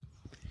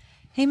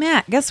Hey,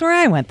 Matt, guess where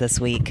I went this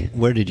week?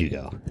 Where did you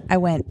go? I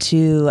went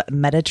to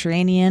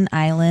Mediterranean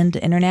Island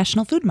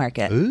International Food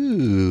Market.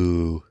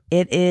 Ooh.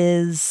 It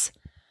is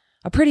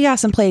a pretty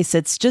awesome place.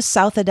 It's just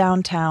south of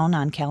downtown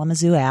on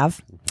Kalamazoo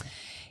Ave.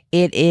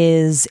 It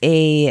is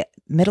a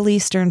Middle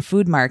Eastern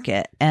food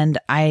market, and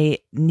I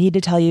need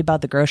to tell you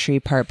about the grocery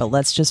part, but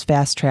let's just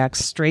fast track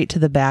straight to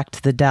the back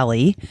to the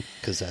deli.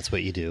 Because that's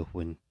what you do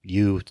when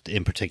you,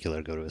 in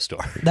particular, go to a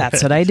store.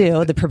 That's what I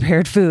do. The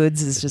prepared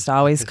foods is just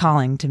always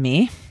calling to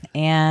me.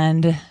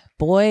 And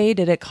boy,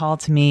 did it call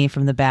to me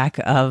from the back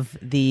of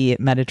the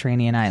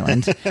Mediterranean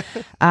island.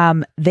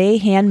 They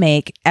hand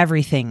make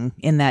everything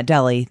in that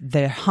deli.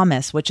 The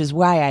hummus, which is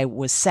why I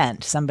was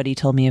sent. Somebody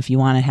told me if you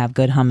want to have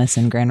good hummus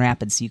in Grand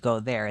Rapids, you go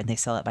there, and they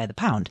sell it by the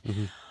pound.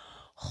 Mm-hmm.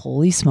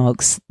 Holy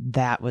smokes,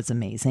 that was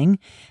amazing.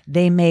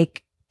 They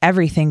make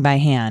everything by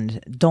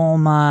hand.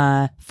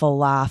 Dolma,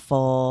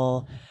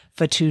 falafel,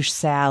 fattoush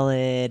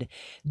salad.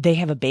 They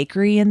have a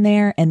bakery in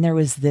there, and there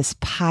was this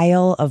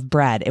pile of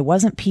bread. It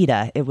wasn't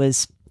pita. It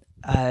was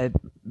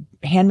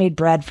handmade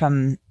bread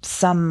from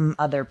some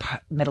other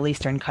Middle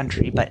Eastern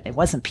country, but it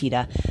wasn't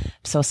pita. I'm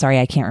so sorry,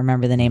 I can't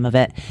remember the name of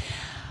it.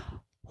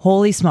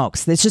 Holy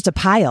smokes. It's just a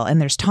pile,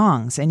 and there's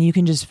tongs, and you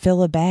can just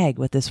fill a bag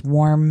with this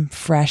warm,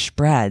 fresh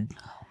bread.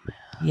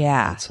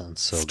 Yeah. That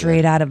sounds so straight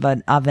good. out of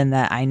an oven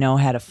that I know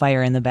had a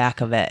fire in the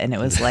back of it. And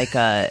it was like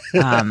a,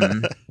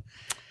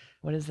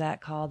 what is that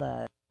called?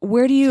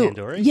 Where do you?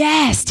 Tandoori?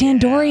 Yes,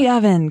 tandoori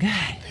oven.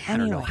 God, I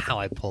don't know how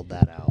I pulled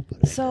that out.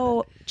 But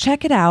so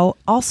check it out.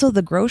 Also,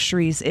 the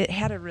groceries, it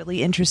had a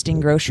really interesting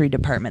grocery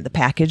department. The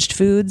packaged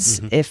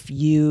foods, if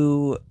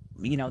you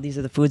know, these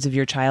are the foods of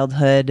your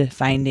childhood,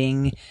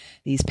 finding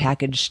these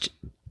packaged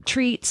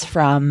treats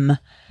from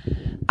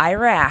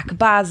Iraq,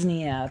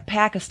 Bosnia,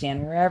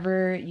 Pakistan,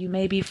 wherever you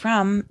may be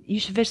from, you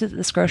should visit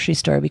this grocery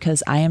store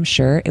because I am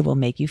sure it will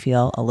make you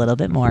feel a little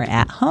bit more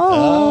at home.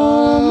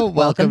 Oh,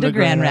 welcome to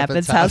Grand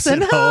Rapids House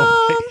and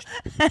Home.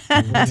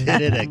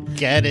 Did it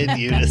again in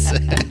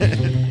unison.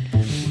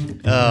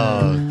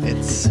 Oh,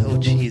 it's so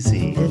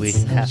cheesy. We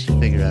have to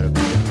figure out a way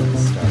to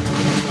start.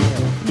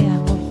 Yeah.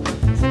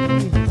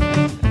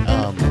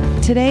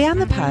 Today on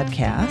the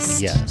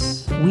podcast,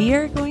 yes, we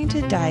are going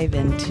to dive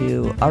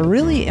into a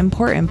really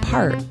important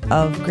part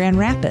of Grand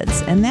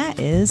Rapids, and that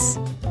is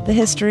the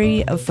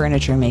history of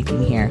furniture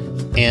making here.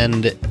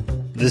 And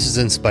this is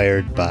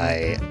inspired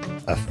by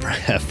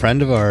a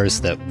friend of ours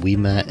that we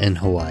met in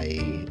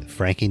Hawaii,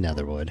 Frankie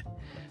Netherwood,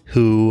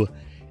 who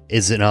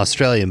is an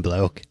Australian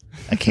bloke.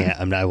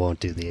 I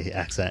won't do the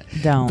accent.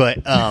 Don't.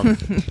 But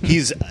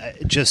he's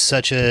just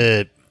such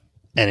an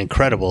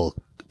incredible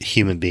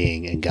human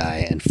being and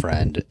guy and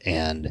friend,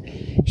 and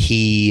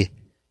he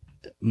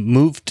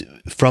moved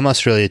from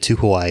Australia to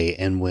Hawaii,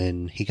 and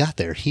when he got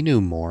there he knew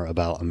more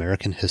about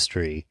American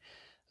history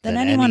than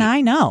anyone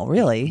I know,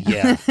 really.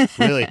 Yeah,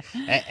 really.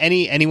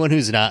 Anyone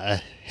who's not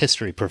a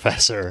history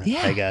professor,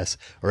 I guess,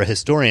 or a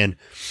historian,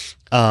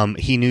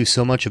 he knew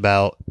so much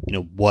about, you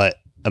know, what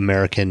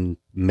American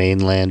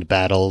mainland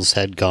battles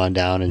had gone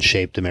down and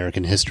shaped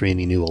American history, and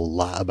he knew a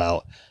lot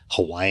about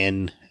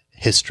Hawaiian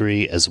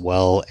history as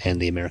well,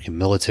 and the American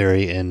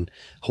military in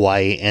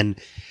Hawaii.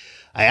 And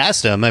I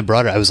asked him, I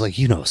was like,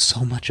 you know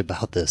so much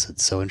about this.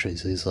 It's so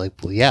interesting. He's like,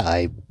 well, yeah,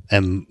 I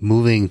am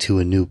moving to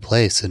a new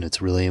place, and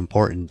it's really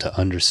important to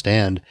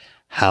understand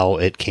how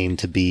it came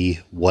to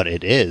be what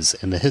it is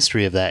and the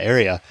history of that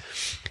area.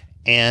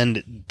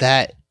 And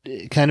that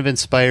kind of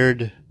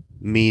inspired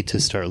me to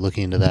start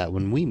looking into that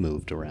when we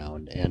moved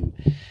around. And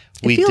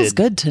it feels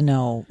good to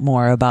know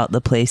more about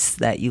the place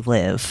that you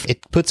live.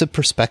 It puts a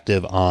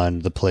perspective on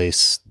the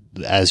place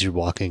as you're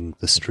walking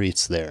the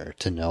streets there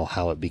to know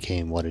how it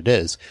became what it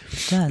is.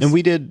 It does. And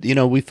we did,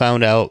 we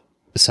found out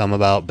some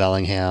about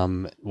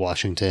Bellingham,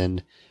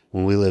 Washington,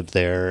 when we lived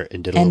there,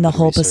 and did a little the bit of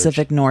whole research.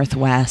 Pacific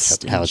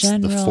Northwest. How it's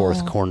the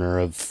fourth corner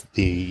of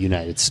the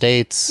United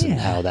States, and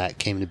how that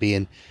came to be.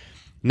 And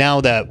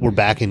now that we're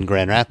back in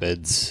Grand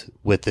Rapids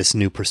with this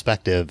new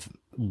perspective,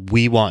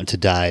 we want to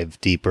dive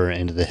deeper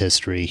into the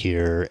history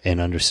here and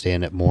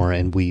understand it more.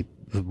 And we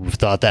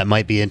thought that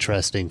might be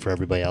interesting for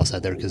everybody else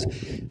out there, because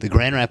the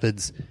Grand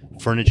Rapids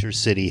Furniture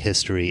City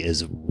history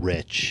is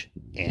rich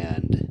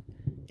and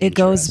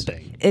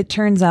interesting. It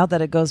turns out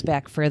that it goes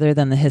back further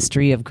than the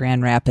history of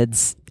Grand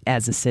Rapids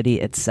as a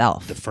city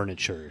itself. The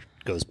furniture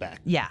goes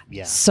back. Yeah.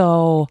 Yeah.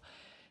 So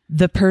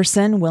the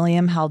person,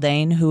 William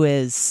Haldane, who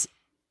is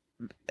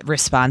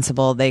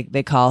responsible, they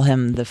call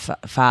him the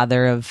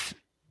father of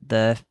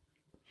the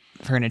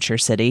Furniture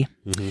City.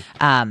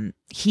 Mm-hmm.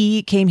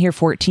 He came here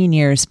 14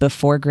 years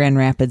before Grand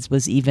Rapids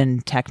was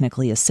even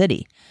technically a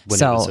city. When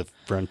it was a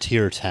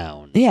frontier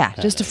town. Yeah,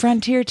 just a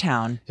frontier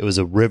town. It was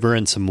a river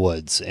and some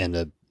woods,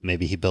 and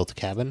maybe he built a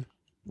cabin?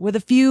 With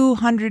a few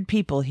hundred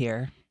people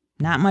here.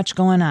 Not much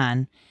going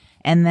on.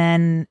 And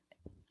then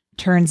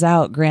turns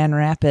out Grand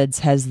Rapids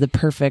has the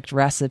perfect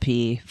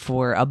recipe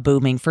for a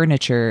booming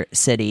furniture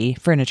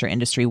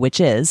industry,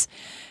 which is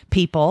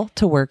people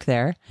to work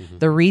there,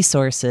 the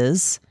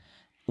resources,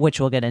 which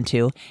we'll get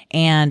into,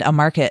 and a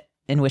market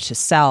in which to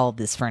sell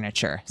this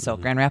furniture. So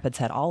Grand Rapids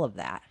had all of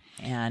that.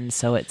 And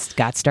so it's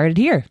got started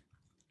here.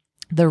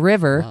 The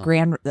river,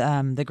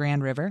 Wow. the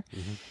Grand River,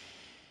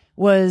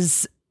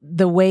 was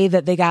the way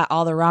that they got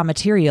all the raw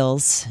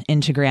materials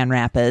into Grand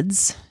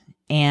Rapids,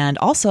 and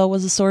also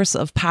was a source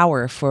of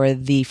power for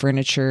the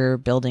furniture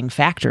building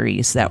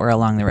factories that were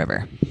along the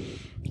river.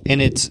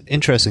 And it's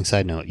interesting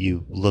side note.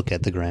 You look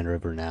at the Grand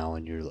River now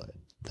and you're like,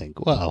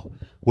 think, wow,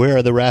 where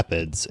are the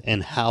rapids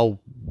and how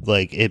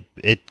like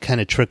it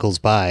kind of trickles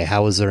by.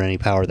 How is there any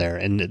power there?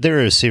 And there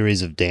are a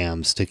series of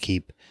dams to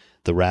keep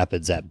the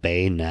rapids at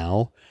bay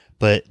now,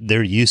 but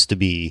there used to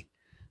be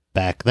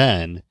back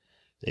then.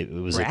 It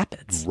was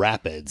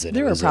rapids, and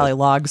there were probably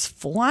logs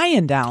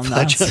flying down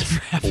those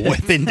rapids.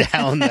 Whipping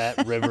down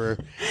that river,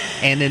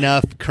 and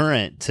enough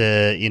current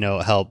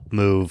to help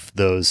move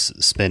those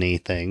spinny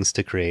things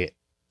to create.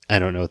 I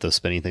don't know what those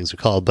spinny things are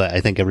called, but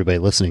I think everybody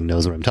listening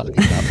knows what I'm talking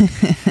about.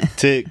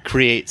 To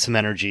create some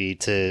energy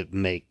to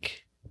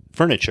make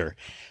furniture.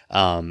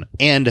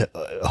 And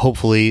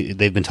hopefully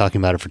they've been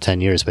talking about it for 10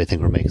 years, but I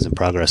think we're making some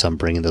progress on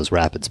bringing those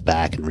rapids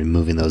back and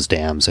removing those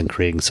dams and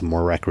creating some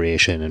more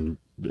recreation and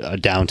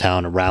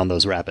downtown around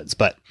those rapids.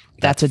 But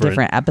that's a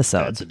different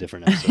episode. That's a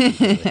different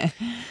episode.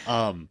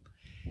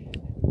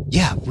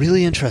 Yeah,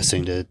 really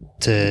interesting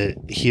to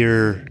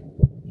hear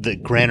the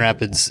Grand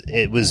Rapids.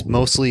 It was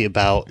mostly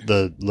about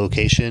the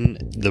location,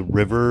 the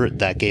river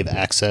that gave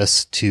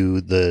access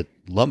to the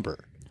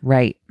lumber.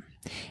 Right.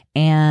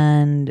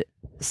 And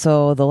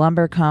so the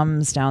lumber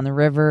comes down the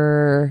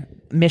river.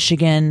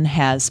 Michigan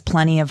has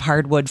plenty of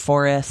hardwood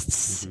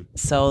forests,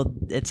 so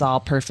it's all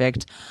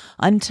perfect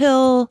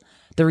until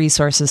the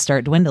resources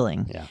start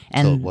dwindling. Yeah,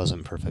 and so it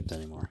wasn't perfect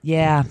anymore.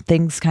 Yeah,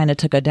 things kind of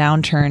took a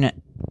downturn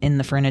in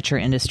the furniture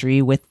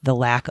industry with the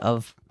lack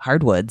of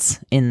hardwoods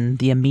in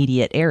the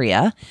immediate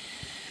area.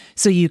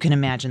 So you can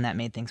imagine that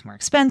made things more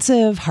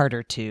expensive,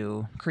 harder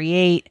to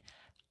create.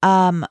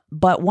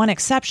 But one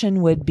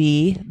exception would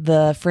be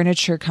the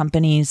furniture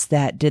companies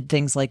that did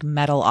things like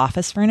metal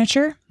office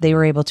furniture. They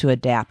were able to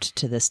adapt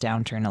to this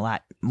downturn a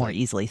lot more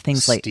easily.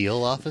 Things like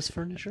steel office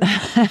furniture?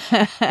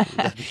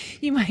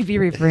 You might be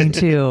referring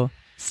to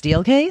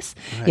Steelcase.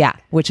 Right. Yeah,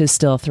 which is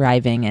still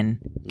thriving and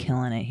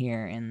killing it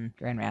here in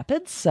Grand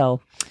Rapids. So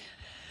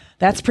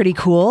that's pretty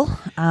cool.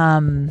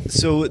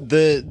 So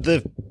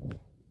the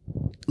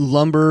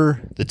lumber,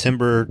 the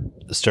timber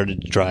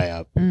started to dry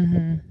up.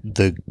 Mm-hmm.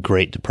 The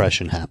Great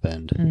Depression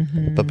happened.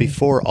 Mm-hmm. But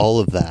before all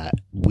of that,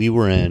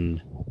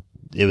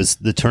 it was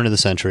the turn of the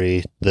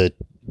century, the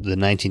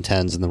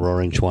 1910s and the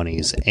roaring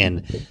 20s.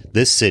 And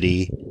this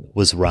city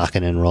was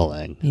rocking and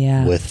rolling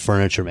with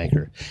furniture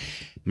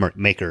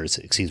makers,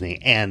 excuse me.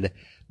 And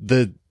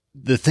the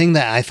thing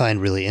that I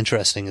find really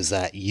interesting is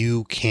that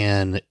you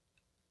can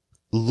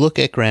look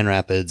at Grand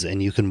Rapids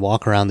and you can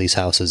walk around these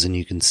houses and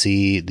you can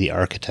see the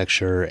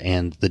architecture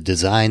and the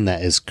design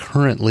that is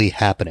currently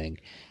happening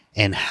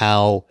and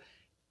how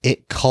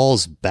it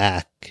calls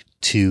back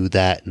to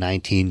that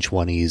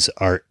 1920s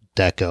Art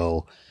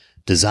Deco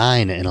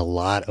design in a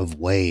lot of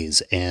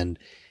ways. And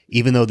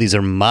even though these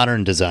are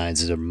modern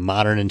designs, these are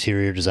modern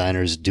interior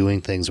designers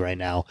doing things right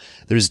now,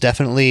 there's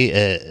definitely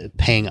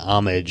paying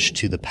homage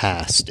to the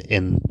past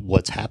in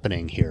what's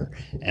happening here.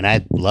 And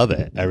I love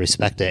it. I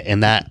respect it.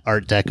 And that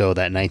Art Deco,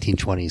 that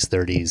 1920s,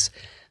 30s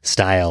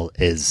style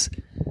is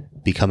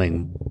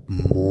becoming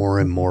more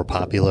and more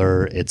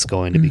popular. It's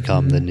going to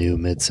become the new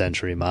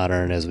mid-century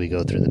modern as we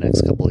go through the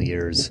next couple of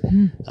years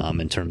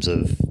in terms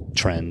of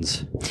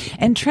trends.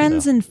 And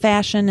trends and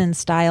fashion and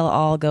style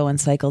all go in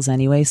cycles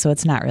anyway, so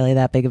it's not really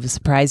that big of a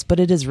surprise, but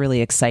it is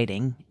really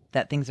exciting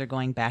that things are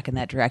going back in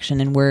that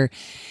direction, and we're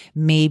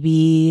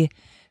maybe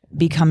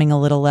becoming a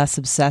little less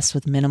obsessed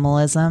with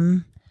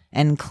minimalism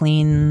and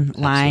clean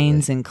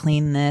lines and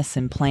clean this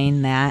and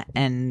plain that,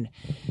 and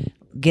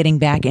getting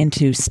back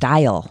into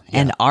style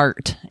and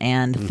art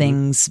and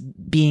things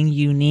being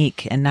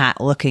unique and not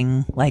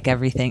looking like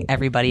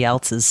everybody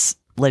else's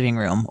living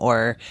room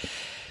or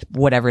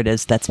whatever it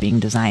is that's being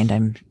designed.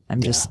 I'm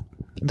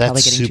that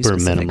super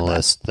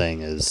minimalist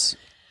thing is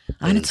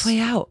on its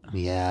way out.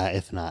 Yeah,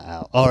 if not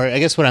out. Or I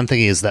guess what I'm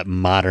thinking is that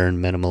modern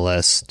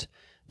minimalist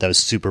that was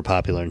super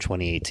popular in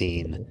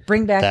 2018.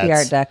 Bring back the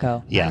Art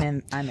Deco. Yeah.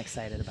 I'm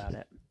excited about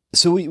it.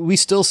 So we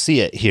still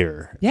see it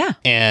here. Yeah.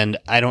 And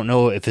I don't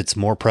know if it's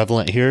more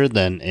prevalent here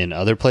than in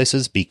other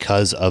places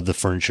because of the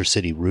Furniture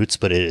City roots,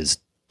 but it is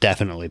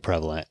definitely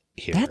prevalent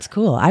here. That's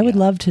cool. I would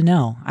love to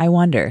know. I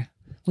wonder.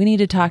 We need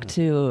to talk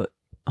to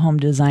home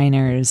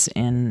designers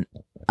in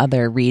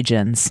other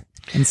regions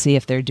and see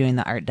if they're doing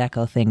the Art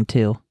Deco thing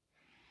too.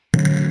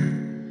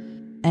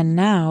 And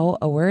now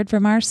a word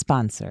from our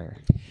sponsor.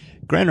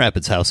 Grand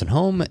Rapids House and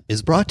Home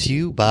is brought to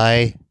you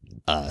by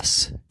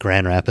us,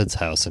 Grand Rapids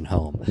House and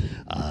Home.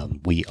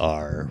 We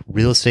are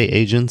real estate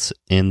agents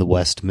in the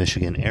West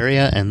Michigan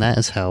area, and that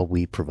is how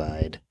we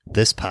provide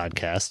this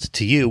podcast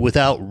to you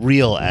without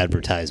real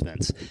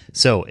advertisements.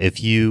 So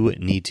if you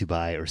need to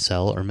buy or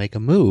sell or make a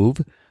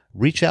move,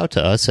 reach out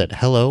to us at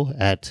hello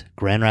at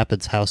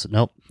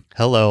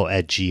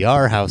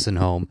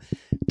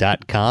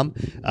grhouseandhome.com,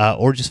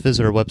 or just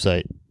visit our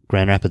website,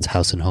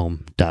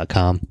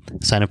 GrandRapidsHouseandHome.com.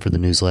 Sign up for the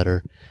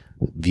newsletter,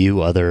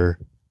 view other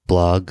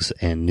blogs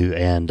and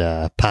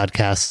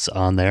podcasts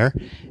on there,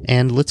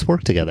 and let's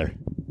work together.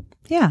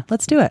 Yeah,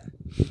 let's do it.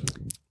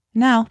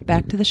 Now,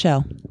 back to the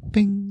show.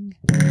 Bing.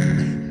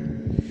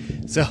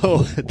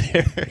 So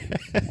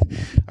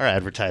our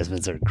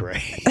advertisements are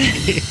great.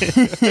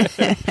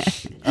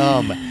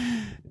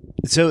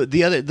 So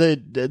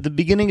the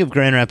beginning of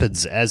Grand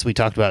Rapids, as we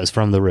talked about, is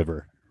from the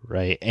river,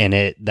 right?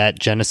 And that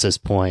genesis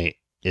point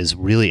is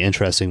really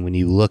interesting when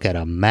you look at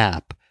a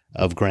map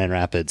of Grand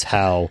Rapids,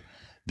 how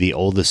the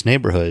oldest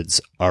neighborhoods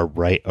are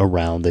right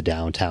around the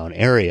downtown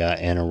area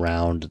and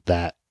around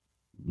that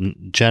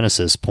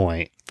genesis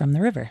point. From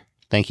the river.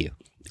 Thank you.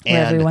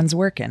 Where everyone's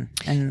working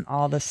and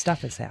all this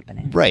stuff is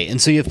happening. Right.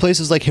 And so you have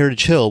places like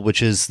Heritage Hill,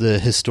 which is the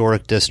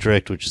historic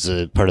district, which is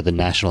a part of the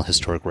National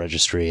Historic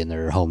Registry, and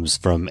there are homes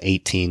from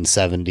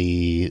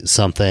 1870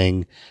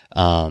 something.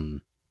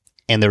 And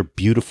they're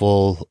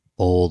beautiful,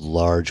 old,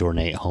 large,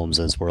 ornate homes.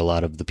 That's where a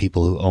lot of the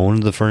people who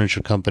owned the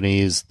furniture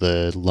companies,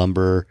 the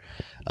lumber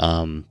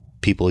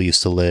people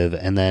used to live.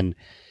 And then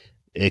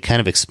it kind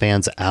of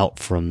expands out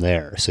from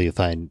there. So you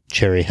find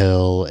Cherry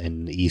Hill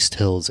and East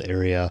Hills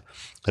area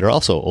that are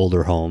also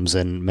older homes,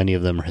 and many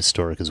of them are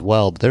historic as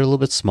well, but they're a little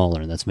bit smaller,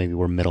 and that's maybe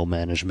where middle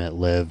management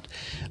lived.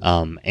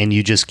 And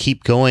you just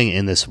keep going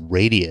in this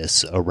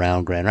radius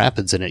around Grand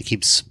Rapids, and it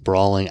keeps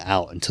sprawling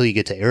out until you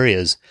get to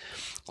areas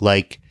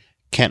like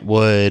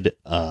Kentwood,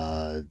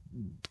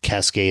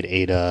 Cascade,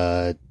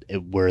 Ada,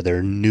 where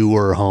they're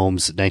newer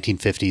homes,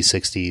 1950s,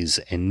 60s,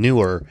 and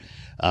newer,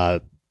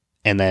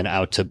 and then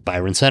out to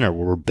Byron Center,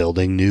 where we're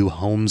building new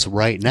homes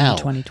right now.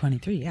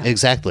 2023, yeah.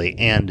 Exactly.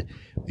 And,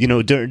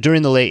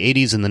 during the late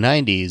 80s and the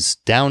 90s,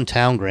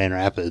 downtown Grand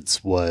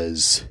Rapids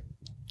was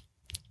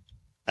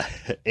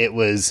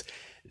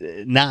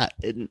not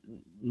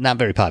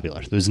very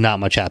popular. There was not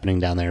much happening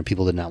down there, and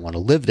people did not want to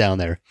live down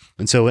there.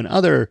 And so in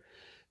other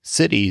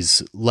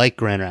cities like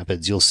Grand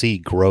Rapids, you'll see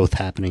growth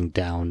happening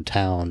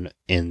downtown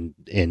in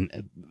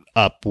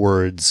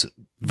upwards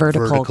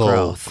vertical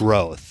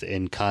growth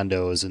in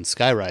condos and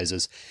sky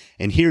rises.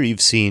 And here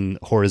you've seen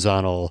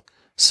horizontal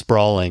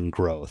sprawling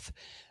growth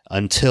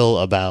until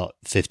about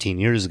 15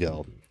 years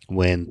ago,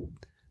 when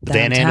the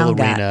Van Andel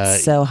Arena got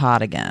so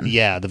hot again.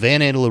 Yeah, the Van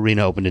Andel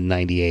Arena opened in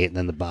 98, and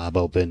then the Bob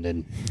opened,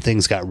 and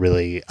things got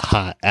really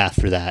hot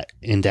after that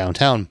in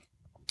downtown.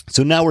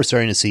 So now we're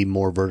starting to see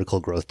more vertical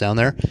growth down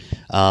there,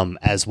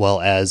 as well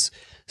as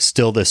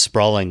still this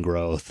sprawling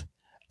growth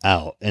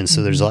out. And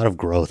so there's a lot of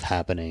growth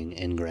happening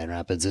in Grand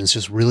Rapids, and it's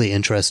just really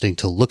interesting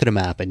to look at a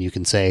map and you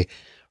can say,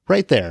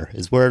 right there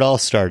is where it all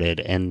started,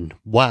 and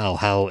wow,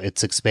 how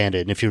it's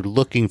expanded. And if you're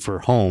looking for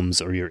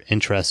homes or you're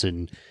interested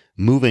in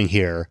moving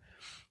here,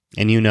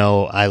 and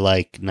I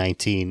like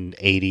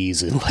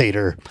 1980s and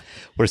later,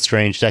 we're a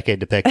strange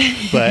decade to pick,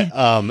 but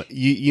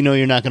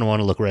you're not going to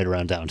want to look right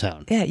around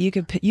downtown. Yeah, you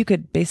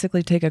could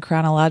basically take a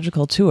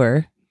chronological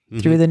tour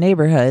through the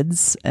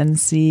neighborhoods and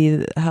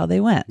see how they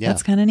went. Yeah,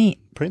 that's kind of neat.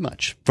 Pretty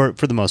much, for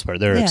the most part.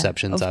 There are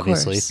exceptions,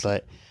 obviously,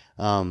 but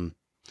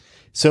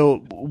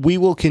so we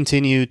will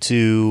continue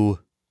to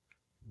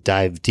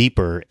dive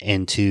deeper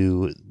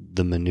into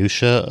the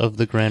minutia of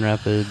the Grand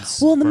Rapids.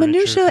 Well, the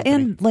minutia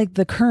and like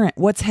the current,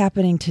 what's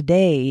happening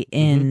today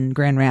in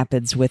Grand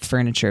Rapids with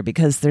furniture,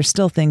 because there's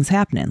still things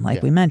happening,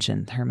 like we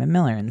mentioned, Herman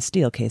Miller and the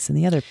Steel Case and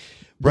the other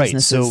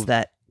businesses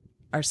that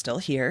are still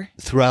here.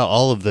 Throughout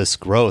all of this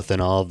growth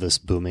and all of this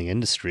booming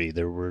industry,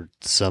 there were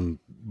some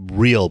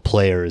real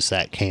players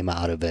that came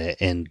out of it,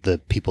 and the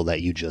people that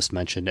you just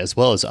mentioned, as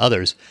well as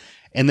others.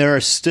 And there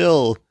are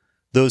still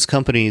those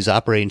companies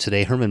operating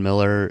today. Herman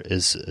Miller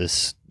is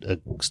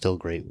still a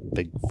great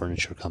big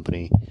furniture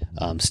company.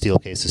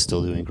 Steelcase is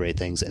still doing great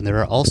things. And there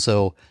are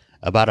also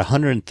about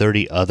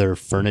 130 other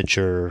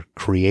furniture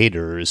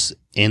creators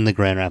in the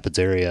Grand Rapids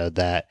area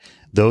that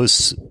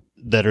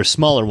are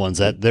smaller ones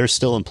that they're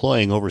still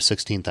employing over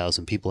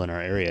 16,000 people in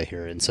our area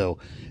here. And so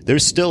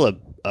there's still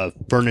a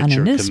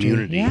furniture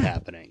community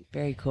happening.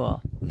 Very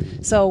cool.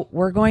 So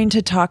we're going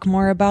to talk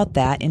more about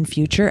that in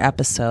future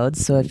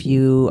episodes. So if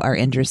you are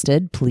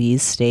interested,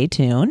 please stay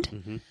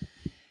tuned.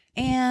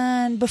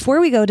 And before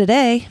we go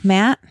today,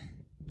 Matt,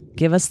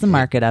 give us the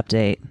market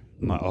update.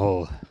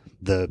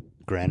 The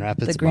Grand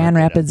Rapids. The Grand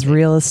Rapids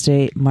real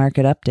estate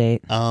market update.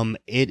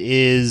 It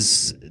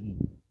is.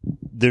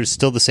 There's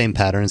still the same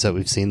patterns that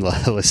we've seen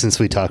since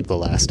we talked the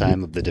last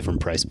time, of the different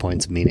price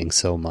points meaning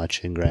so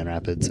much in Grand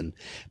Rapids,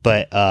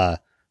 but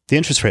the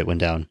interest rate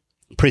went down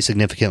pretty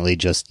significantly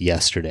just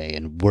yesterday,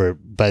 and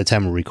by the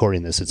time we're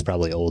recording this, it's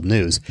probably old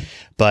news,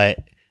 but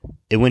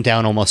it went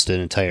down almost an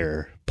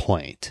entire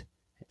point.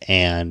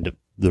 And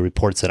the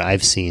reports that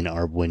I've seen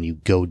are, when you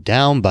go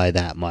down by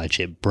that much,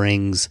 it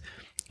brings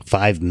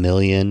 5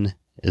 million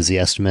is the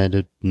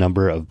estimated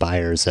number of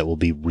buyers that will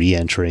be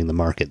re-entering the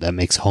market. That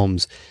makes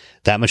homes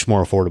that much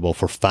more affordable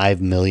for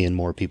 5 million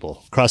more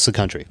people across the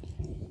country.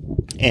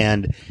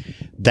 And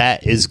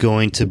that is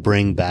going to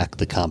bring back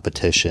the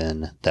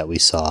competition that we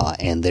saw.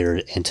 And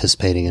they're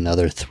anticipating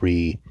another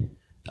 3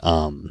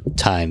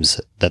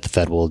 times that the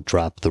Fed will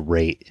drop the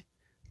rate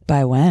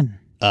By when?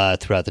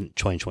 Throughout the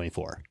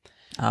 2024.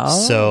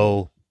 Oh.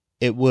 So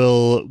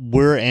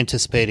we're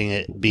anticipating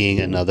it being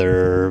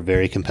another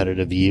very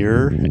competitive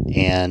year.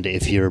 And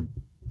if you're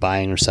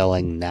buying or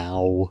selling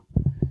now,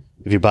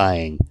 if you're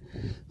buying,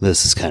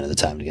 this is kind of the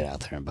time to get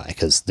out there and buy,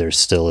 because there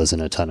still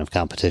isn't a ton of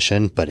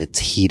competition, but it's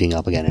heating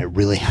up again. It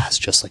really has.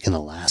 Just like in the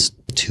last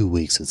 2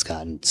 weeks, it's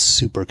gotten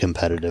super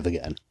competitive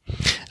again.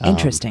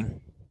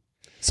 Interesting.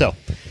 So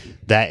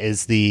that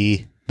is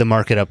the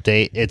market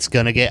update. It's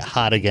going to get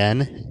hot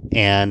again,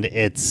 and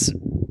it's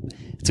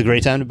a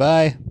great time to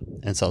buy,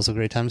 and it's also a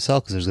great time to sell,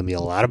 because there's going to be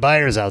a lot of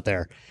buyers out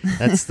there.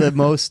 That's the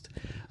most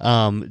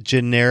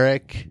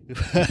generic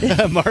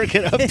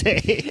market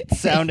update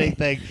sounding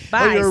thing.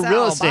 Buy, you're a sell,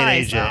 real estate buy,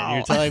 agent. sell.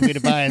 You're telling me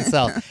to buy and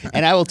sell.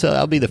 And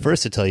I'll be the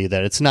first to tell you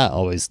that it's not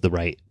always the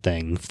right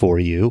thing for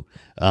you,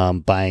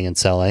 buying and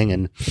selling.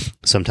 And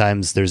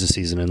sometimes there's a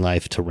season in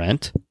life to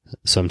rent.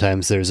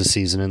 Sometimes there's a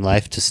season in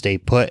life to stay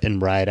put and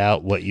ride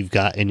out what you've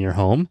got in your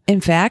home. In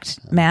fact,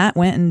 Matt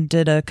went and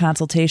did a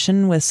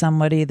consultation with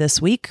somebody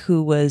this week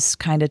who was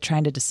kind of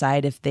trying to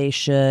decide if they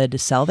should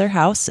sell their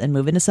house and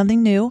move into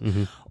something new,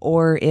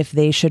 or if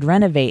they should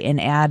renovate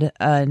and add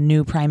a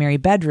new primary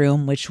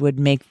bedroom, which would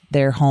make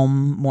their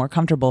home more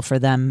comfortable for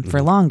them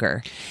for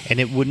longer.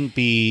 And it wouldn't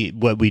be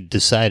what we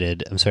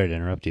decided. I'm sorry to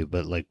interrupt you,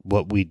 but like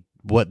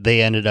what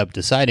they ended up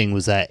deciding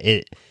was that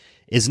it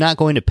is not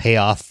going to pay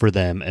off for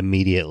them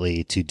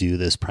immediately to do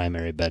this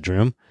primary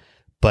bedroom,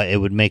 but it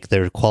would make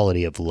their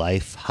quality of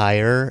life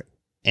higher,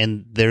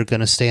 and they're going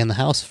to stay in the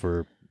house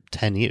for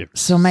 10 years.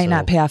 So it might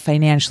not pay off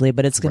financially,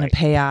 but it's going Right. to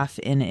pay off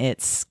in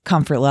its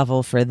comfort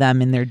level for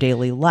them in their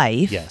daily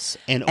life. Yes.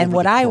 And over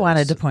what the I course-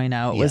 wanted to point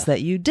out was Yeah.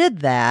 that you did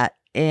that.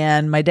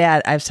 And my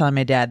dad, I was telling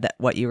my dad that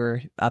what you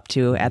were up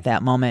to at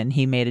that moment, and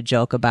he made a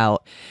joke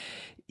about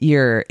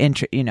your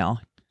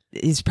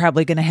he's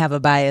probably going to have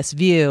a biased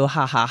view,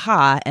 ha ha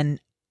ha. And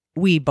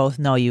we both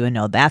know you and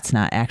know that's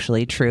not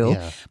actually true.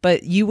 Yeah.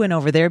 But you went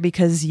over there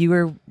because you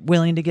were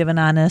willing to give an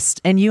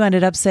honest, and you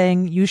ended up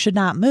saying you should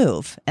not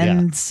move.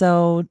 And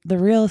so the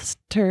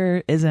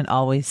realtor isn't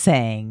always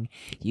saying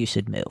you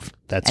should move.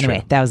 That's anyway,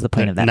 true. that was the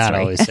point of that Not story.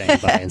 always saying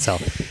buy and sell.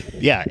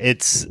 Yeah,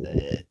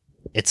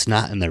 it's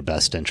not in their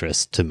best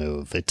interest to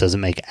move. It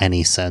doesn't make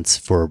any sense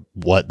for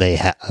what they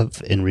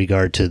have in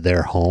regard to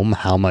their home,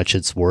 how much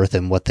it's worth,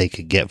 and what they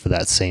could get for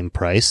that same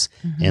price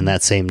in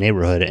that same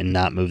neighborhood, and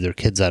not move their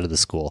kids out of the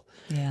school.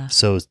 Yeah.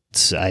 So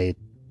I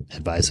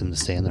advise them to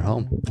stay in their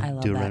home. I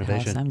love do a that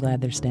renovation. house. I'm glad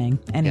they're staying.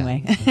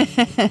 Anyway.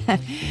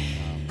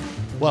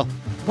 Well,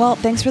 Well,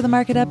 thanks for the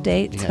market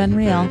update. It's been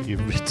real.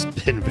 It's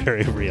been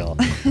very real.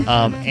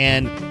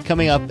 And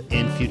coming up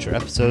in future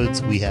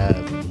episodes, we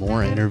have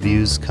more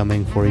interviews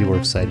coming for you. We're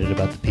excited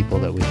about the people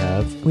that we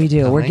have. We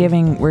do.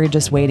 coming. We're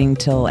just waiting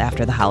till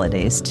after the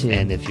holidays to.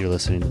 And if you're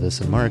listening to this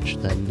in March,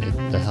 then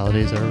the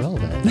holidays are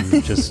irrelevant.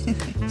 And just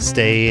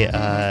stay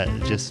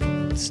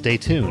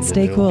tuned.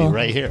 Stay It'll cool. be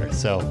right here.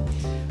 So,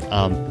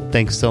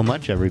 thanks so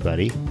much,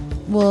 everybody.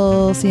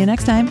 We'll see you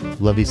next time.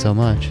 Love you so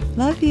much.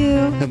 Love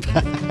you.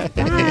 Bye.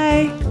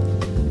 Bye.